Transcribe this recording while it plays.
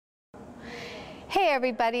Hey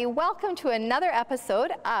everybody, welcome to another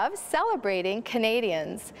episode of Celebrating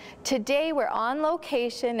Canadians. Today we're on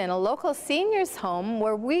location in a local seniors home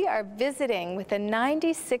where we are visiting with a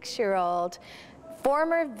 96-year-old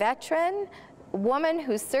former veteran woman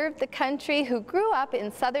who served the country, who grew up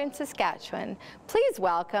in southern Saskatchewan. Please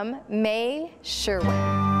welcome May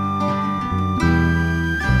Sherwin.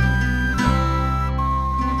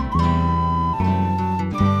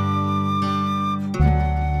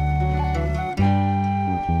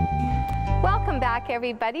 Welcome back,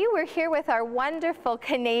 everybody. We're here with our wonderful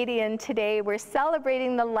Canadian today. We're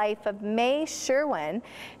celebrating the life of May Sherwin.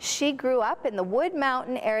 She grew up in the Wood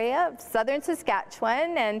Mountain area of southern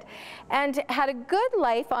Saskatchewan and had a good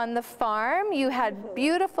life on the farm. You had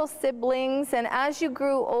beautiful siblings, and as you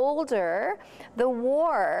grew older, the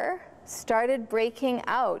war started breaking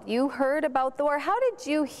out. You heard about the war. How did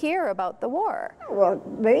you hear about the war? Well,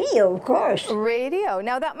 radio, of course. Radio.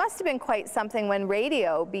 Now that must have been quite something when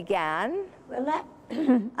radio began. Well, that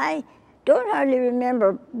I don't hardly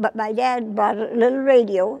remember, but my dad bought a little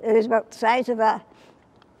radio. It was about the size of a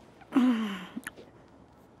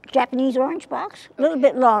Japanese orange box, a little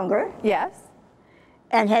bit longer. Yes.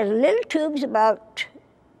 And had little tubes about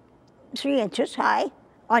 3 inches high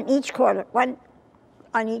on each corner, one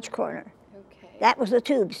on each corner. Okay. That was the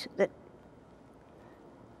tubes that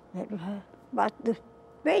brought the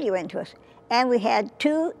radio into us. And we had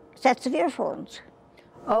 2 sets of earphones.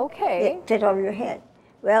 Okay. That fit over your head.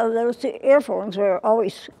 Well, those 2 earphones were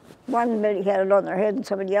always, one really had it on their head and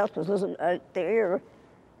somebody else was listening at their ear.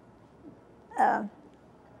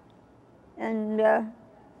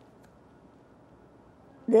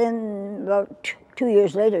 Then about 2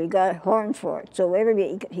 years later, he got a horn for it, so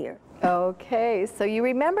everybody could hear. Okay, so you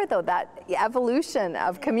remember though that evolution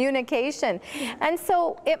of communication. And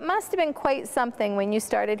so it must have been quite something when you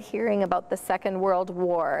started hearing about the Second World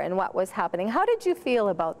War and what was happening. How did you feel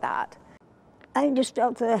about that? I just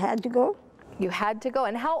felt that I had to go. You had to go.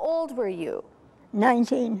 And how old were you?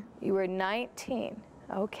 19. You were 19.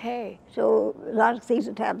 Okay. So a lot of things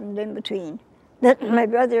had happened in between. That my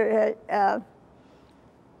brother had,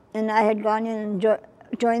 and I had gone in and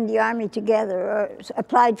joined the army together, or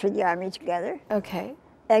applied for the army together. Okay.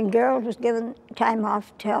 And Gerald was given time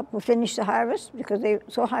off to help finish the harvest because they were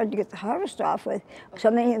so hard to get the harvest off with.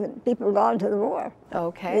 So many of the people gone to the war.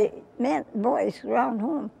 Okay. The men, boys around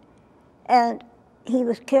home. And he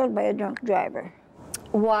was killed by a drunk driver.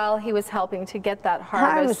 While he was helping to get that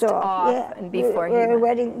harvest off, yeah. And before he went. went. A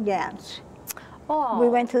wedding dance. Oh. We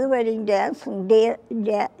went to the wedding dance, and Dick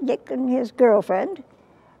and his girlfriend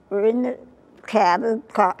were in the cab,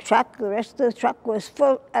 truck. The rest of the truck was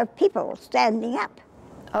full of people standing up.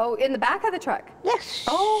 Oh, in the back of the truck? Yes.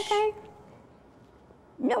 Oh, okay.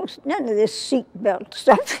 No, none of this seat belt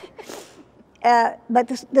stuff. But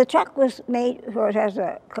the truck was made where it has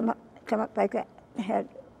a come up like that. It had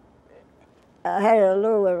a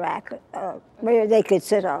lower rack where they could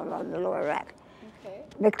sit on the lower rack. Okay.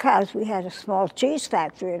 Because we had a small cheese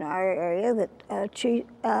factory in our area that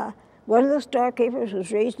one of the storekeepers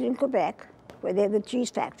was raised in Quebec, where they had the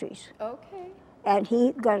cheese factories. Okay. And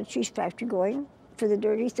he got a cheese factory going. For the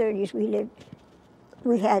dirty 30s,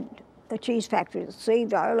 we had a cheese factory that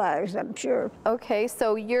saved our lives, I'm sure. Okay,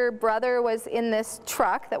 so your brother was in this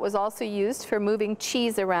truck that was also used for moving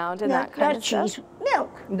cheese around and that kind of stuff? Not cheese,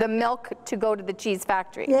 milk. The milk to go to the cheese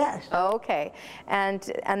factory? Yes. Okay, and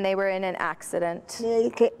they were in an accident?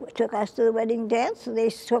 They took us to the wedding dance, and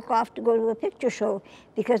they took off to go to a picture show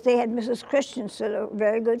because they had Mrs. Christensen, a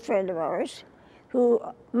very good friend of ours, who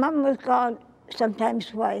Mom was gone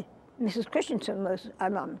sometimes while Mrs. Christensen was our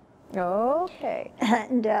mom. Okay.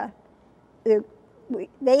 And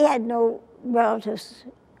they had no relatives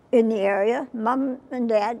in the area. Mom and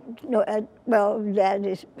Dad, Dad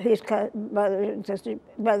is his brothers and sisters,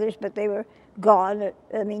 but they were gone.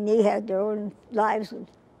 I mean, they had their own lives.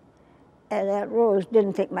 And Aunt Rose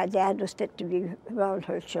didn't think my dad was fit to be around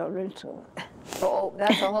her children, so. Oh,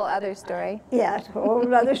 that's a whole other story. Yeah, it's a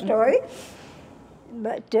whole other story.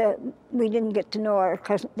 But we didn't get to know our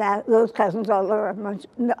those cousins all over months.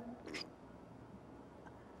 No.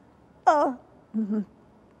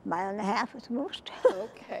 Mile and a half at the most.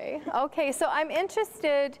 Okay. Okay, so I'm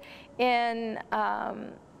interested in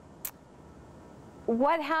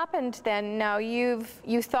what happened then. Now you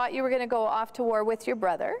thought you were going to go off to war with your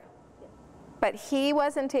brother, but he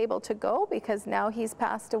wasn't able to go because now he's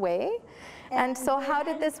passed away. And so how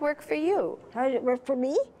did this work for you? How did it work for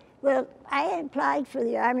me? Well, I had applied for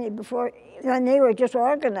the army before, when they were just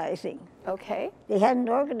organizing. Okay. They hadn't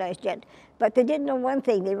organized yet, but they did know one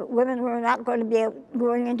thing: women were not going to be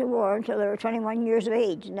going into war until they were 21 years of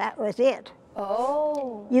age, and that was it.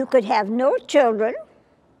 Oh. You could have no children,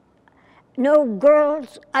 no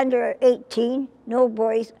girls under 18, no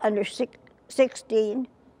boys under 16,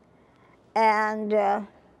 and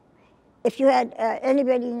if you had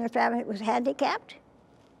anybody in your family that was handicapped,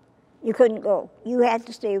 you couldn't go. You had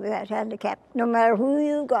to stay with that handicap. No matter who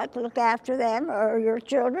you got to look after them or your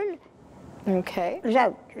children, Okay. it was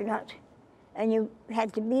out. You're not. And you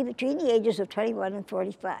had to be between the ages of 21 and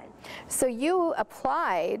 45. So you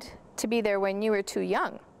applied to be there when you were too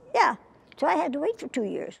young. Yeah, so I had to wait for 2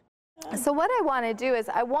 years. So what I want to do is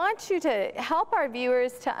I want you to help our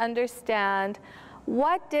viewers to understand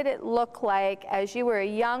what did it look like as you were a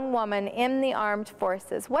young woman in the armed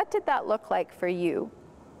forces. What did that look like for you?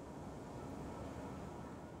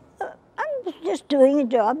 I was just doing a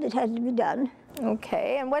job that had to be done.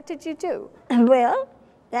 Okay, and what did you do? Well,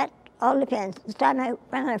 that all depends.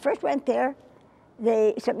 When I first went there,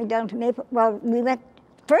 they sent me down to Maple. Well,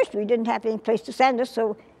 first we didn't have any place to send us,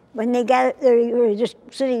 so when they got there, we were just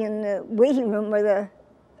sitting in the waiting room where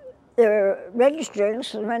they were registering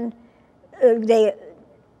us, and when they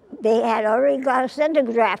had already got us sent a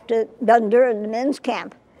draft to Dundurn, the men's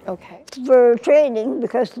camp, Okay. for training,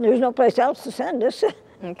 because there's no place else to send us.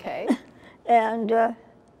 Okay. And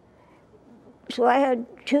so I had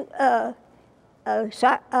had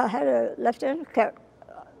a lieutenant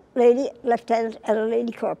and a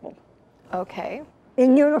lady corporal. Okay.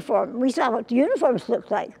 In uniform. We saw what the uniforms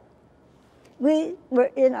looked like. We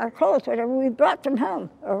were in our clothes, whatever we brought from home,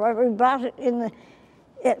 or whatever we bought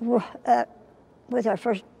it with our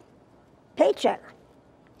first paycheck.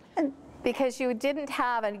 And Because you didn't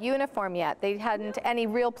have a uniform yet. They hadn't any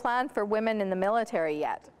real plan for women in the military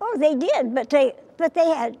yet. oh, they did, but they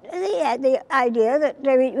had the idea that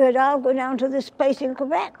they would all go down to this place in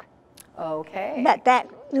Quebec. Okay. But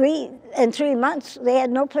in 3 months, they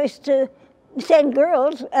had no place to send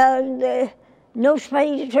girls and no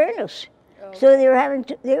money to turn us. Okay.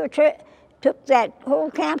 So took that whole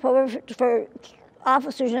camp over for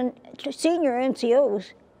officers and senior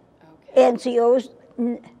NCOs. Okay. NCOs,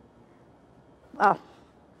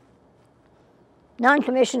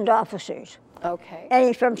 non-commissioned officers. Okay.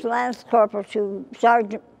 Any from lance corporal to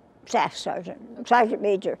sergeant, staff sergeant, sergeant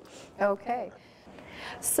major. Okay.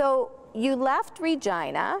 So you left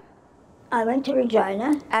Regina. I went to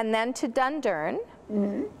Regina. And then to Dundurn.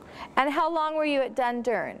 Mm-hmm. And how long were you at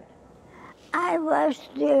Dundurn? I was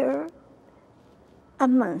there a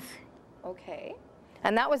month. Okay.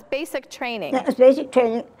 And that was basic training. That was basic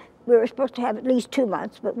training. We were supposed to have at least 2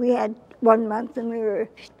 months, but we had 1 month and we were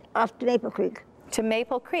off to Maple Creek. To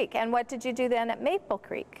Maple Creek. And what did you do then at Maple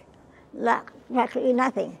Creek? Practically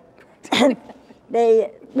nothing.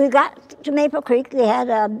 We got to Maple Creek. They had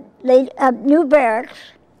a new barracks.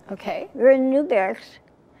 Okay. We were in a new barracks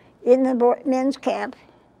in the men's camp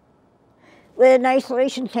with an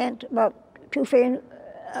isolation tent about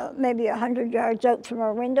maybe 100 yards out from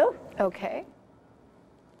our window. Okay.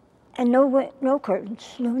 And no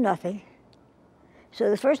curtains, no nothing. So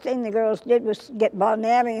the first thing the girls did was get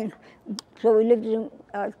balnary, so we lived in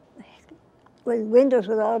with windows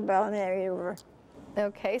with all balnary over.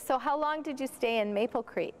 Okay, so how long did you stay in Maple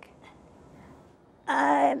Creek?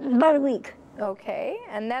 About a week. Okay,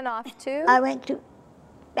 and then off to? I went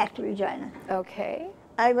back to Regina. Okay.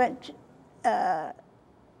 I went to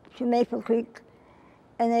Maple Creek,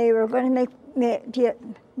 and they were going to make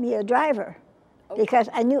me a driver. Okay. Because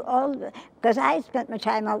I knew all of it. Because I had spent my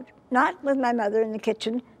time out, not with my mother in the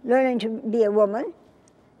kitchen, learning to be a woman.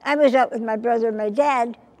 I was out with my brother and my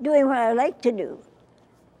dad doing what I liked to do.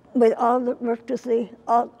 With all the work with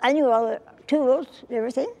I knew all the tools,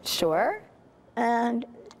 everything. Sure. And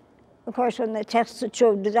of course, when the tests had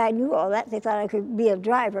showed that I knew all that, they thought I could be a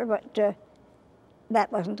driver, but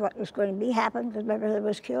that wasn't what was going to happen because my brother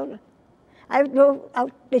was killed. I drove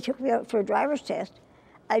out, they took me out for a driver's test.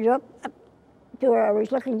 I drove up to where I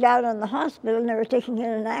was looking down on the hospital and they were taking in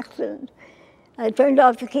an accident. I turned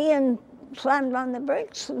off the key and slammed on the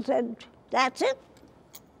brakes and said, that's it.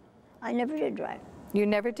 I never did drive. You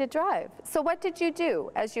never did drive. So what did you do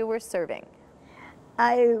as you were serving?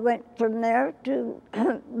 I went from there to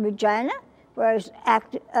Regina, where I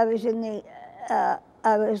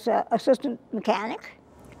was assistant mechanic.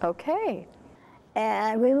 Okay.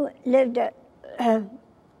 And we lived at,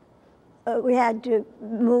 we had to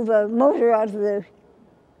move a motor out of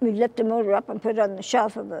we'd lift the motor up and put it on the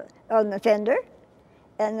shelf on the fender.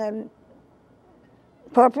 And the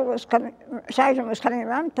sergeant was coming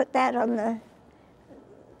around, put that on the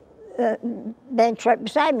bench right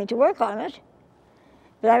beside me to work on it.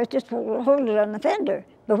 But I was just hold it on the fender.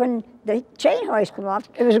 But when the chain hoist came off,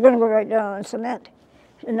 it was going to go right down on cement.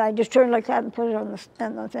 And I just turned like that and put it on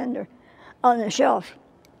the fender. on the shelf.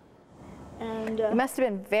 And You must have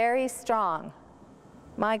been very strong.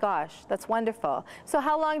 My gosh, that's wonderful. So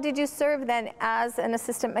how long did you serve then as an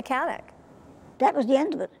assistant mechanic? that was the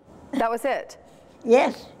end of it. That was it?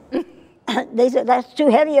 Yes. They said, that's too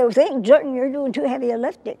heavy a thing, Jordan, you're doing too heavy a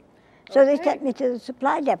lifting. So they sent me to the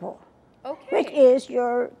supply depot, which is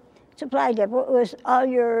your supply depot. It was all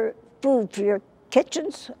your food for your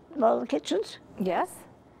kitchens, all the kitchens. Yes.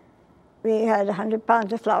 We had 100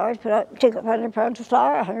 pounds of flour, take up 100 pounds of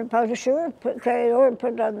flour, 100 pounds of sugar, carry it over and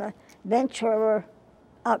put it on the bench where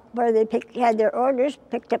they had their orders,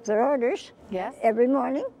 picked up their orders. Yes. Every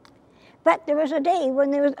morning. But there was a day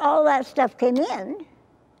when all that stuff came in,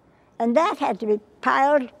 and that had to be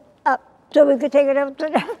piled up so we could take it out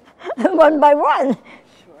one by one.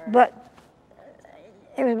 Sure. But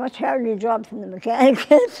it was a much harder job than the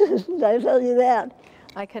mechanic assistant, I'll tell you that.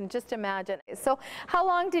 I can just imagine. So how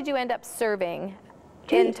long did you end up serving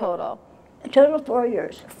in total? A total of 4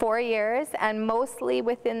 years. 4 years, and mostly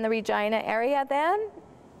within the Regina area then?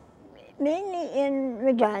 Mainly in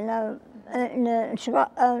Regina.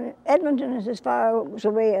 Edmonton is as far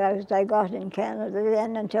away as I got in Canada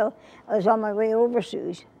then until I was on my way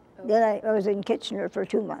overseas. Okay. Then I was in Kitchener for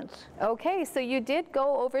 2 months. Okay, so you did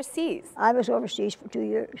go overseas. I was overseas for 2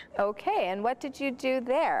 years. Okay, and what did you do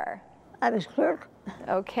there? I was clerk.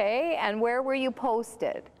 Okay, and where were you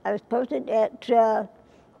posted? I was posted at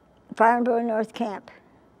Farnborough North Camp.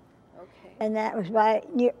 Okay. And that was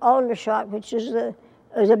near Aldershot, which is a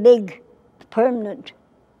big permanent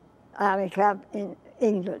army camp in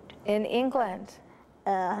England. In England.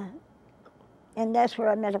 And that's where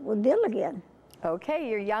I met up with Bill again. Okay,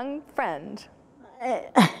 your young friend.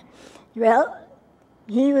 Well,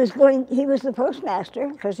 he was the postmaster,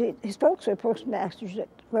 because his folks were postmasters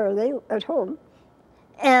at home.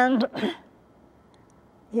 And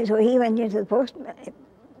so he went into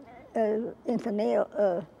the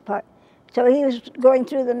mail part. So he was going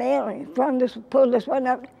through the mail and he pulled this one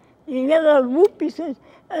out. He got a whoop, he said,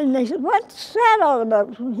 and they said, what's that all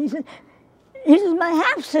about? And he said, my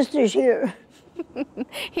half-sister's here.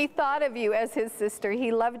 He thought of you as his sister.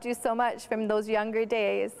 He loved you so much from those younger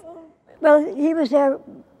days. Well, he was there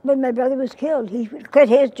when my brother was killed. He quit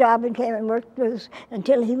his job and came and worked with us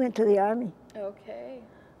until he went to the army. Okay.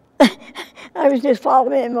 I was just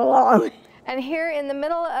following him along. And here in the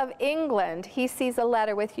middle of England, he sees a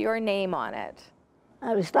letter with your name on it.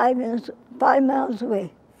 I was 5 miles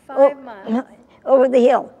away. 5 miles? Over the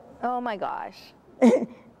hill. Oh my gosh.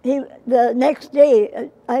 The next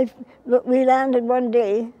day, we landed one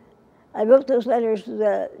day. I wrote those letters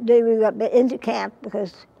the day we got into camp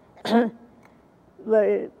because until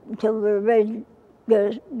we were ready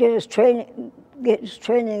to get us training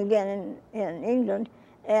again in England.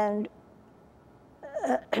 And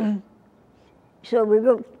so we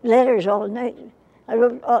wrote letters all night. I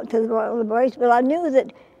wrote to all the boys. Well, I knew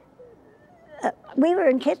that we were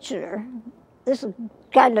in Kitchener. This is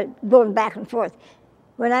kind of going back and forth.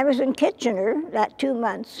 When I was in Kitchener, that 2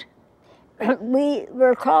 months, we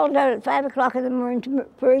were called out at 5 o'clock in the morning to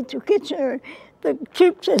parade through Kitchener. The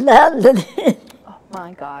troops had landed. Oh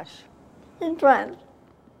my gosh. In France.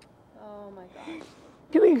 Oh my gosh.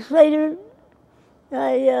 2 weeks later,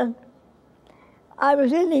 I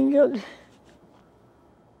was in England.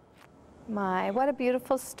 My, what a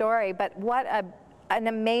beautiful story, but what an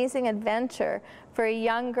amazing adventure for a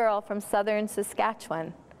young girl from southern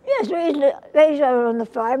Saskatchewan. Yes, raised out on the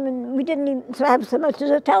farm, and we didn't even have so much as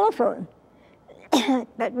a telephone.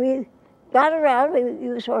 But we got around, we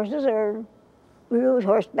used horses, or we rode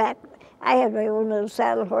horseback. I had my own little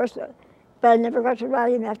saddle horse, but I never got to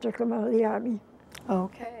ride him after I came out of the army.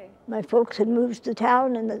 Okay. My folks had moved to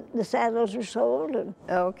town, and the saddles were sold. And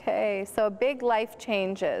okay, so big life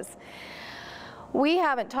changes. We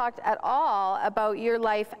haven't talked at all about your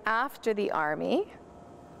life after the army.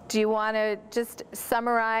 Do you want to just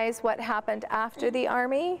summarize what happened after the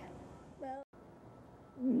army? Well,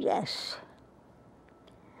 yes.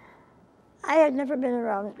 I had never been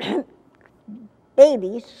around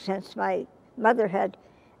babies since my mother had.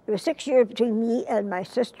 There was 6 years between me and my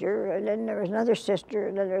sister, and then there was another sister,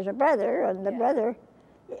 and then there was a brother, and the brother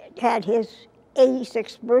had his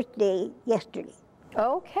 86th birthday yesterday.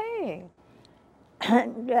 Okay.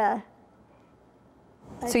 And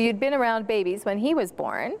so you'd been around babies when he was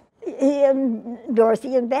born? He and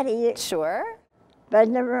Dorothy and Betty. Sure. But I'd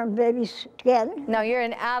never around babies again. Now you're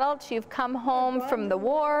an adult, you've come home from the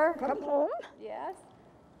war. Come home. Yes.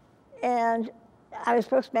 And I was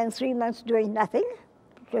supposed to spend 3 months doing nothing,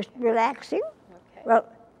 just relaxing. Okay. Well,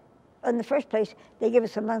 in the first place, they give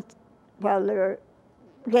us a month while they were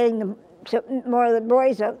getting more of the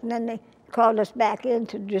boys out, and then they called us back in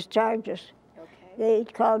to discharge us. Okay. They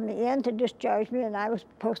called me in to discharge me, and I was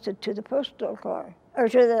posted to the postal corps, or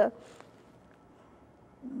to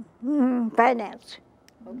the finance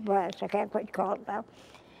branch. I can't quite call it now.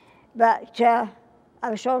 But I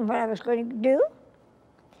was told what I was going to do.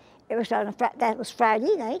 It was on that was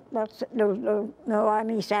Friday night. Well, there was no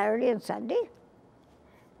army Saturday and Sunday.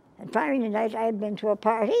 And Friday night I had been to a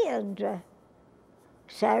party, and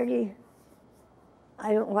Saturday,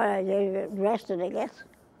 I don't know what I did, rested, I guess.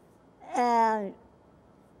 And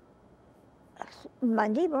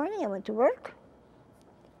Monday morning I went to work,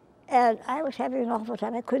 and I was having an awful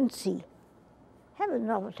time. I couldn't see. Having an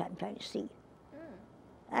awful time trying to see.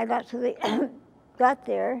 I got to the got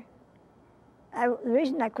there. The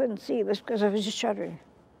reason I couldn't see was because I was just shuddering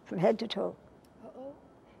from head to toe.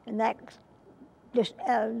 And that just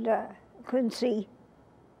couldn't see,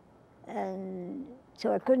 and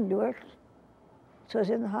so I couldn't do it. So I was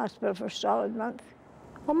in the hospital for a solid month.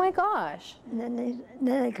 Oh my gosh. And then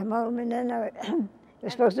they come home, and then I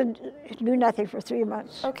was supposed to do nothing for 3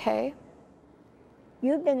 months. Okay.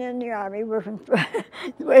 You've been in the Army working for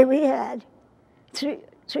the way we had.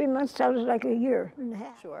 3 months sounded like a year and a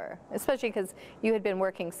half. Sure, especially because you had been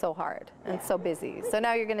working so hard and so busy. So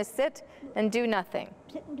now you're going to sit and do nothing.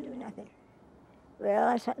 Sit and do nothing. Well,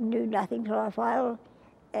 I sat and do nothing for a while,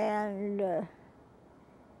 and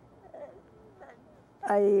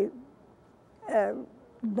I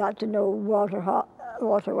got to know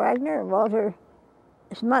Walter Wagner, and Walter's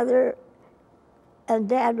mother and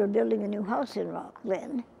Dad were building a new house in Rock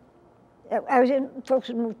Glen. Folks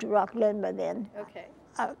had moved to Rock Glen by then. Okay.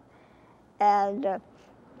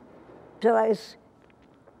 So I was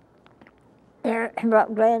there in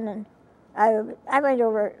Rock Glen, and I went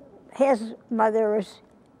over. His mother was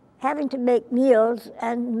having to make meals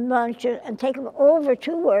and lunch and take them over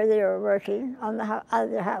to where they were working on the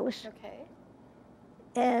other house. Okay.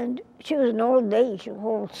 And she was an old lady. She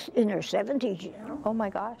was in her 70s, you know. Oh my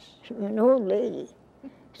gosh. She was an old lady.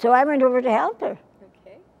 So I went over to help her.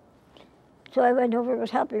 Okay. So I went over and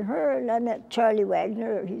was helping her, and I met Charlie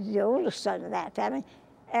Wagner. He's the oldest son of that family.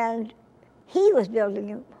 And he was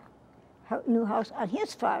building a new house on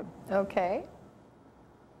his farm. Okay.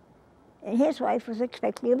 And his wife was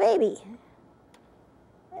expecting a baby.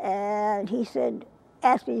 And he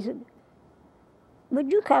asked me, he said,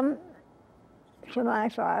 would you come to my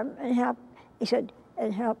farm and help? He said,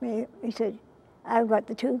 and help me. He said, I've got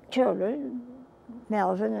the 2 children,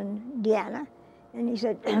 Melvin and Deanna. And he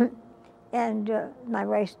said, and my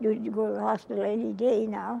wife's due to go to the hospital any day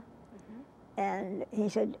now. And he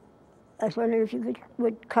said, I was wondering if you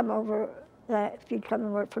would come over, if you'd come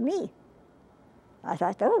and work for me. I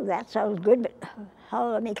thought, oh, that sounds good, but how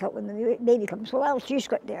will I make out when the baby comes? Well, she's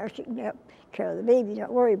got there. She can take care of the baby.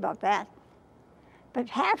 Don't worry about that. But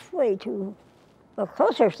halfway to, well,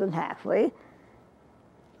 closer than halfway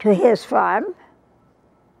to his farm,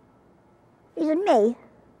 he said, May,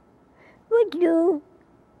 would you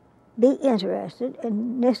be interested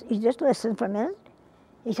in this? He just listened for a minute.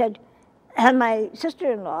 He said, and my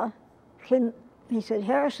sister-in-law, he said,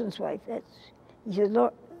 Harrison's wife, he said,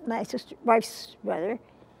 Lord, my wife's brother,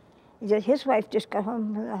 he said his wife just got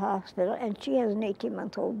home from the hospital, and she has an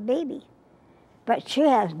 18-month-old baby. But she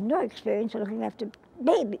has no experience of looking after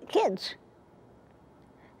kids.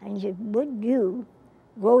 And he said, would you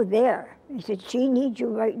go there? He said, she needs you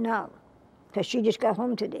right now, because she just got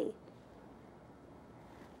home today.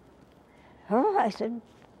 Oh, I said,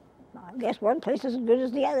 I guess one place is as good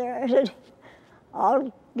as the other. I said,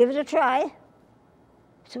 I'll give it a try.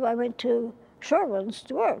 So I went to Sherwin's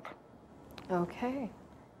to work. Okay.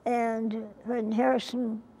 And when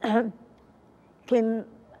Harrison came,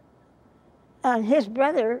 his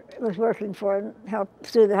brother was working for him, helped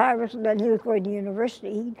through the harvest, and then he was going to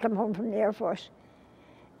university. He'd come home from the Air Force.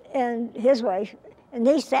 And his wife, and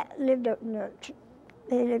they lived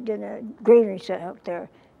in a granary set out there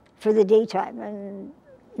for the daytime, and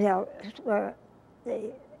you know,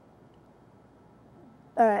 they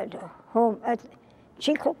at home.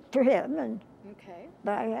 She cooked for him, and okay.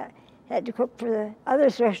 But I had to cook for the other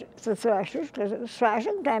threshers because it was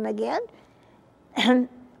thrashing time again, and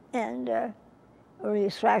or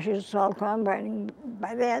these thrashers was all combining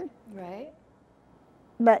by then. Right.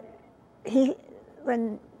 But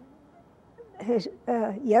when his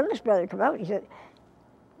youngest brother came out, he said.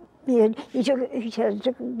 He took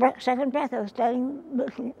a second breath. I was standing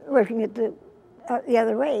working at the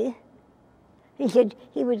other way. He said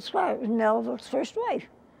he would swear it was Melville's first wife.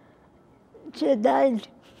 She had died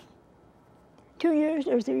 2 years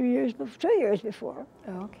or 3 years, 2 years before.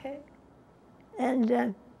 Okay.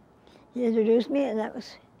 And he introduced me, and that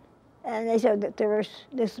was And they said that there was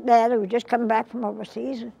this man who was just come back from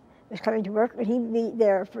overseas, was coming to work, and he'd be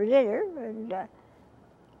there for dinner. And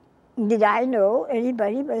did I know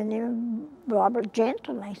anybody by the name of Robert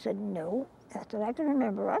Gentle? I said, no, that's what I can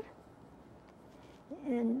remember of.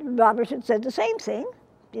 And Robert had said the same thing.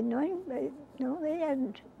 Didn't know anybody. No, they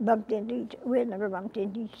hadn't bumped into each other. We had never bumped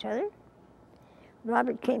into each other.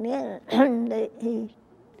 Robert came in, and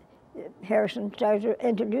Harrison started to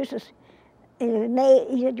introduce us. He said, May,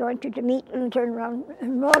 he said, I want you to meet, and turn around,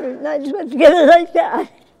 and Robert and I just went together like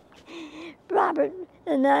that. Robert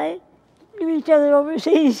and I knew each other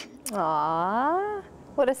overseas. Aww,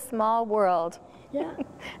 what a small world. Yeah.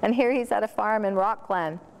 And here he's at a farm in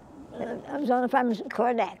Rockglen. I was on a farm in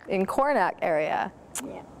Cornac. In Cornac area.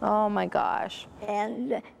 Yeah. Oh my gosh.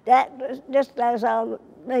 And that was just as all,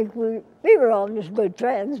 like we were all just good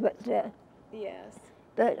friends, but Yes.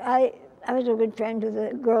 But I was a good friend to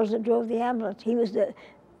the girls that drove the ambulance. He was the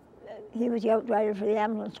outrider for the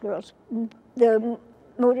ambulance girls. The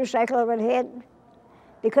motorcycle overhead,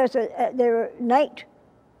 because they were night.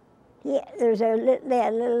 They had a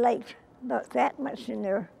little light, about that much in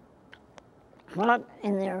their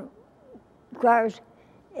cars,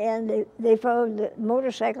 and they followed the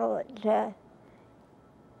motorcycle at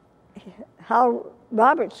how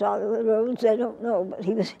Robert saw the roads, I don't know, but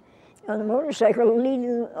he was on the motorcycle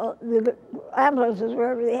leading the ambulances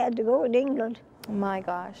wherever they had to go in England. Oh my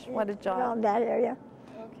gosh, what a job. Around that area.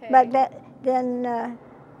 Okay. But then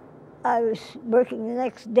I was working the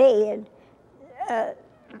next day, and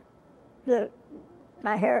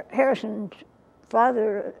Harrison's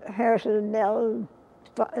father, Harrison and Mel,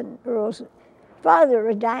 and Earl's father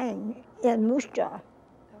was dying in Moose Jaw. Okay.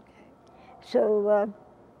 So,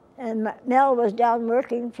 and Mel was down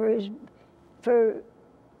working for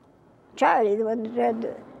Charlie, the one that said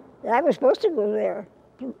that I was supposed to go there.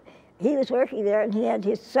 He was working there, and he had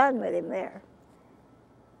his son with him there.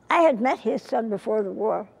 I had met his son before the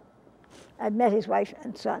war. I'd met his wife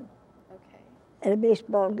and son. Okay. At a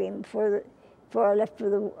baseball game before I left for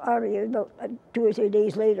the Army, about 2 or 3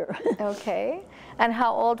 days later. Okay. And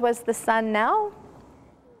how old was the son now?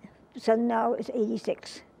 The son now is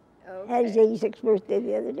 86. Okay. Had his 86th birthday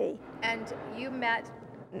the other day. And you met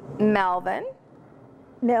Melville.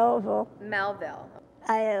 Melville.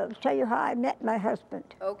 I'll tell you how I met my husband.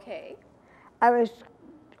 Okay. I was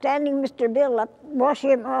standing Mr. Bill up,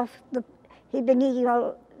 washing him off. He'd been eating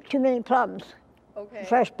too many plums. Okay.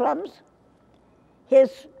 Fresh plums.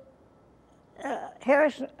 His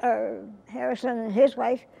Harrison and his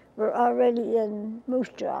wife were already in Moose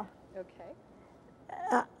Jaw.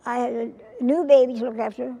 Okay. I had a new baby to look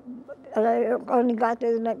after, and I only got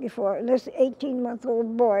there the night before. And this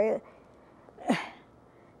 18-month-old boy,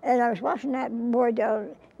 and I was washing that boy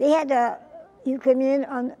down. They had you come in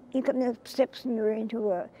the steps, and you were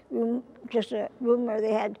into a room, just a room where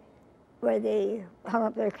they hung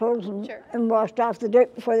up their clothes and washed off the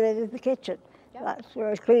dirt before they went into the kitchen. Yep. That's where I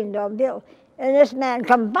was cleaning down Bill. And this man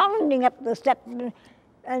come bounding up the steps,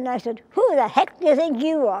 and I said, "Who the heck do you think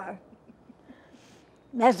you are?"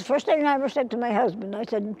 And that's the first thing I ever said to my husband. I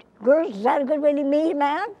said, "Girls, is that a good way to meet a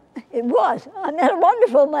man?" It was. I met a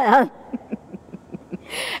wonderful man.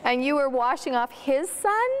 And you were washing off his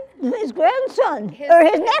son? His grandson, or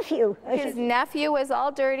his nephew. His nephew was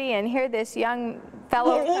all dirty, and here this young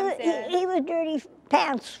fellow comes in. He was dirty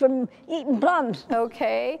pants from eating plums.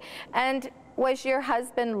 Okay. And was your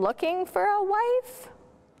husband looking for a wife?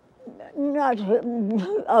 Not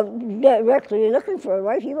directly looking for a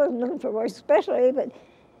wife. He wasn't looking for a wife especially, but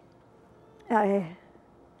I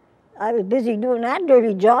was busy doing that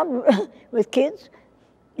dirty job with kids.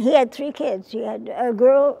 He had 3 kids. He had a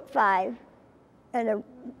girl 5 and a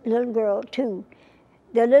little girl 2.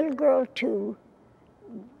 The little girl 2,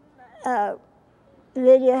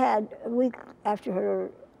 Lydia had a week after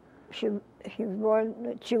she was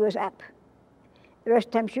born, she was up. The rest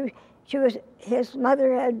of the time his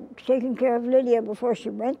mother had taken care of Lydia before she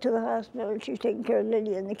went to the hospital. She was taking care of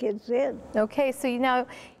Lydia and the kids then. Okay, so and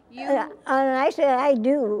I said I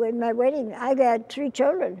do in my wedding. I got 3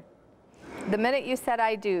 children. The minute you said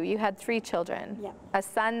I do, you had 3 children. Yeah. A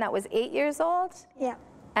son that was 8 years old? Yeah.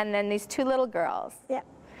 And then these 2 little girls. Yeah.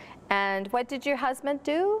 And what did your husband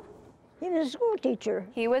do? He was a school teacher.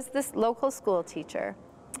 He was this local school teacher.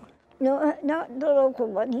 No, not the local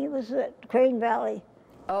one. He was at Crane Valley.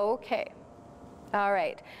 Okay. All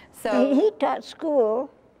right. So He taught school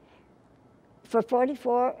for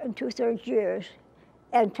 44 2/3 years.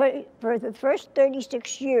 And for the first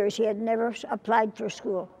 36 years, he had never applied for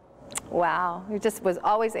school. wow, he just was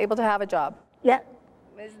always able to have a job. Yeah.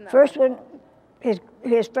 Isn't that First one, his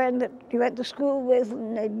friend that he went to school with,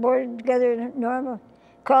 and they boarded together in Norma,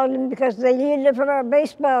 called him because they needed it for a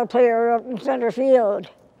baseball player up in center field.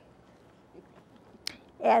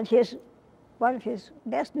 And one of his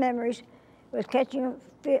best memories was catching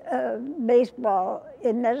a baseball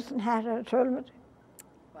in Medicine Hat at a tournament.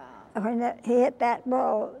 Wow. And when he hit that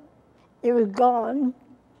ball, it was gone.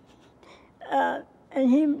 And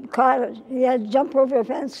he caught it. He had to jump over the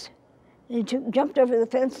fence. He jumped over the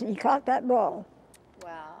fence and he caught that ball.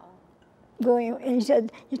 Wow. And he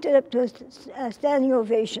said, he stood up to a standing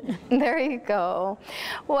ovation. There you go.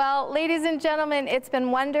 Well, ladies and gentlemen, it's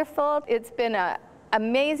been wonderful. It's been an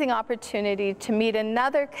amazing opportunity to meet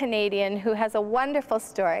another Canadian who has a wonderful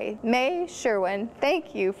story. May Sherwin,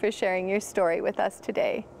 thank you for sharing your story with us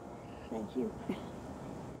today. Thank you.